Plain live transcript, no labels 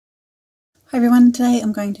Hi everyone, today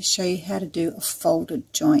I'm going to show you how to do a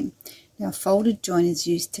folded join. Now a folded join is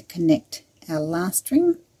used to connect our last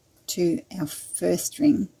ring to our first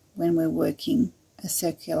ring when we're working a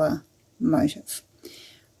circular motif.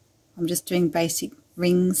 I'm just doing basic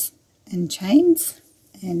rings and chains,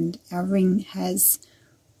 and our ring has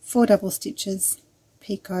 4 double stitches,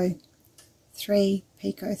 picot 3,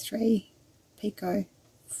 picot 3, picot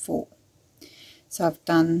 4. So I've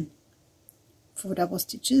done 4 double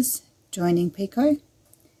stitches joining picot,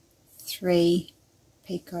 3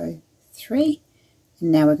 picot 3,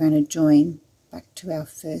 and now we're going to join back to our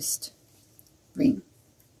first ring.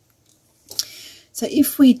 So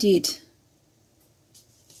if we did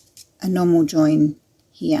a normal join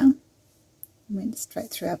here, went straight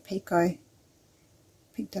through our picot,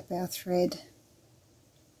 picked up our thread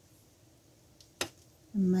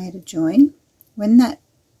and made a join, when that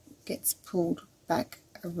gets pulled back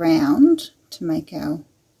around to make our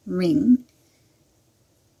ring, you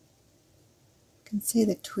can see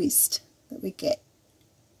the twist that we get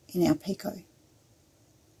in our picot.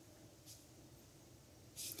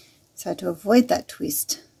 So to avoid that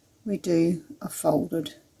twist, we do a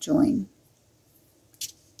folded join.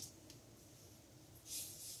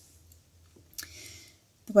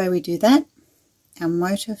 The way we do that, our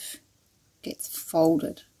motif gets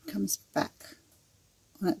folded, comes back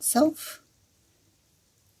on itself,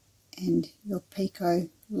 and your picot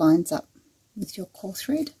lines up with your core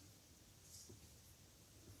thread.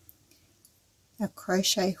 Our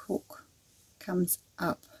crochet hook comes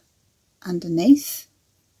up underneath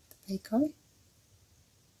the picot.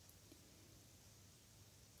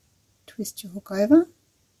 Twist your hook over,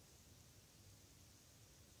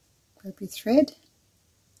 grab your thread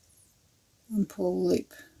and pull a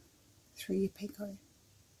loop through your picot.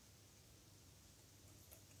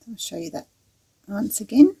 So I'll show you that once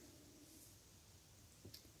again.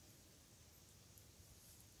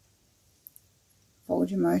 Fold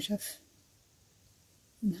your motif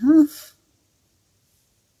in half,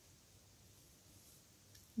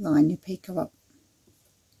 line your picot up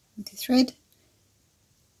with your thread,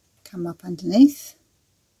 come up underneath,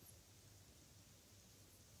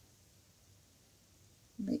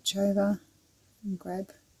 reach over and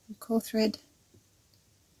grab your core thread,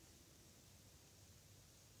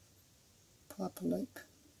 pull up a loop.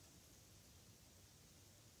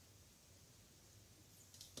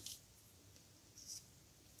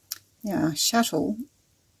 Now our shuttle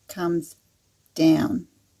comes down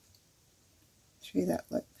through that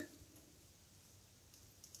loop.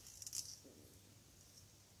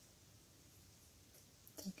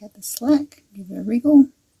 Take out the slack, give it a wriggle,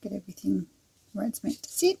 get everything where it's meant to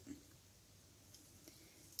sit.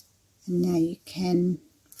 And now you can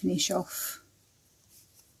finish off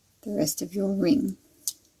the rest of your ring.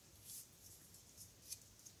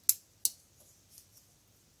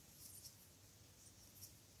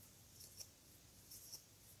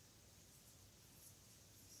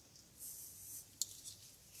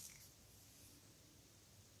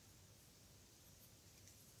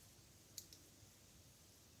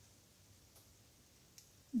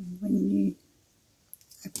 And when you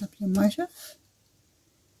open up your motif,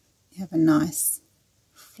 you have a nice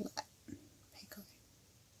flat